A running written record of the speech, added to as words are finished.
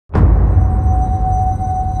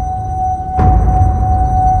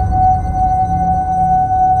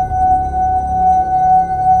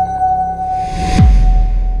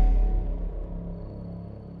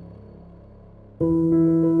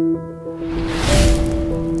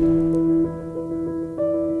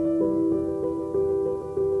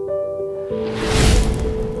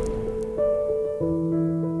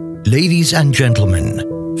Ladies and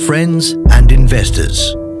gentlemen, friends and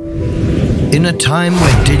investors. In a time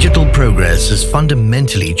where digital progress is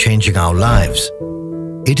fundamentally changing our lives,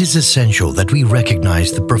 it is essential that we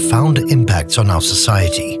recognize the profound impacts on our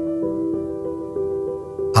society.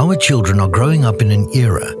 Our children are growing up in an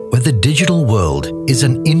era where the digital world is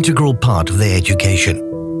an integral part of their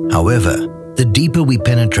education. However, the deeper we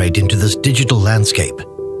penetrate into this digital landscape,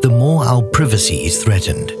 the more our privacy is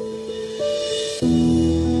threatened.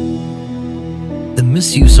 The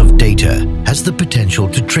misuse of data has the potential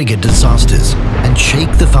to trigger disasters and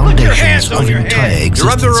shake the foundations of entire existences.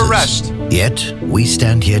 You're under arrest. Yet, we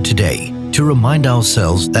stand here today to remind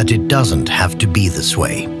ourselves that it doesn't have to be this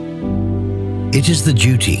way. It is the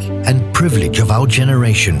duty and privilege of our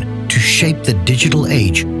generation to shape the digital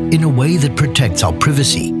age in a way that protects our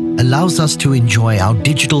privacy, allows us to enjoy our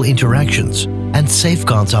digital interactions, and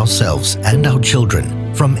safeguards ourselves and our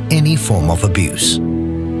children from any form of abuse.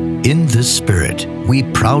 In this spirit, we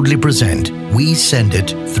proudly present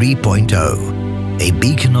WeSendit 3.0, a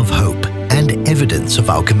beacon of hope and evidence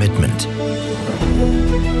of our commitment.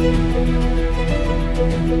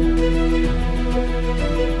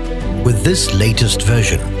 With this latest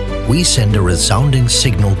version, we send a resounding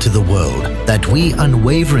signal to the world that we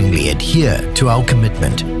unwaveringly adhere to our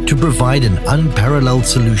commitment to provide an unparalleled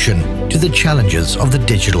solution to the challenges of the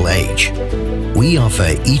digital age. We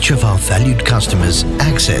offer each of our valued customers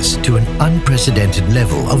access to an unprecedented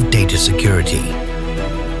level of data security.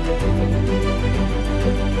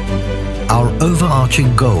 Our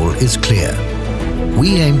overarching goal is clear.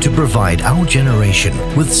 We aim to provide our generation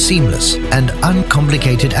with seamless and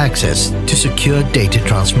uncomplicated access to secure data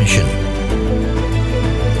transmission.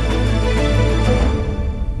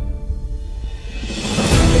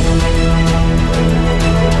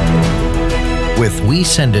 With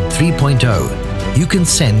WeSendit 3.0, you can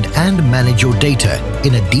send and manage your data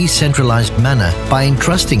in a decentralized manner by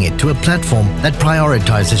entrusting it to a platform that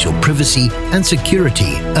prioritizes your privacy and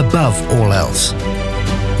security above all else.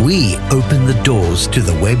 We open the doors to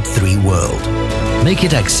the Web3 world, make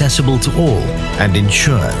it accessible to all, and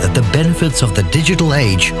ensure that the benefits of the digital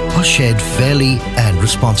age are shared fairly and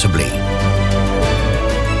responsibly.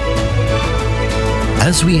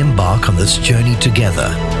 As we embark on this journey together,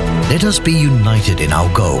 let us be united in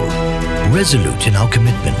our goal, resolute in our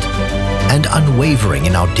commitment, and unwavering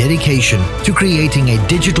in our dedication to creating a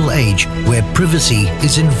digital age where privacy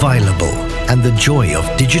is inviolable and the joy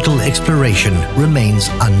of digital exploration remains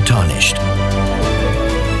untarnished.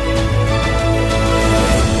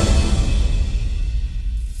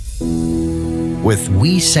 With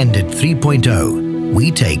WeSendit 3.0, we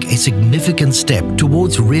take a significant step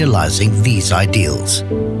towards realizing these ideals.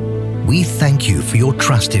 We thank you for your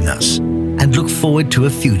trust in us and look forward to a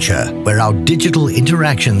future where our digital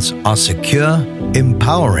interactions are secure,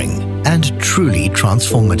 empowering, and truly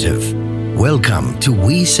transformative. Welcome to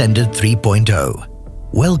WeSendit 3.0.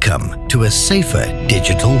 Welcome to a safer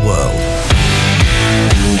digital world.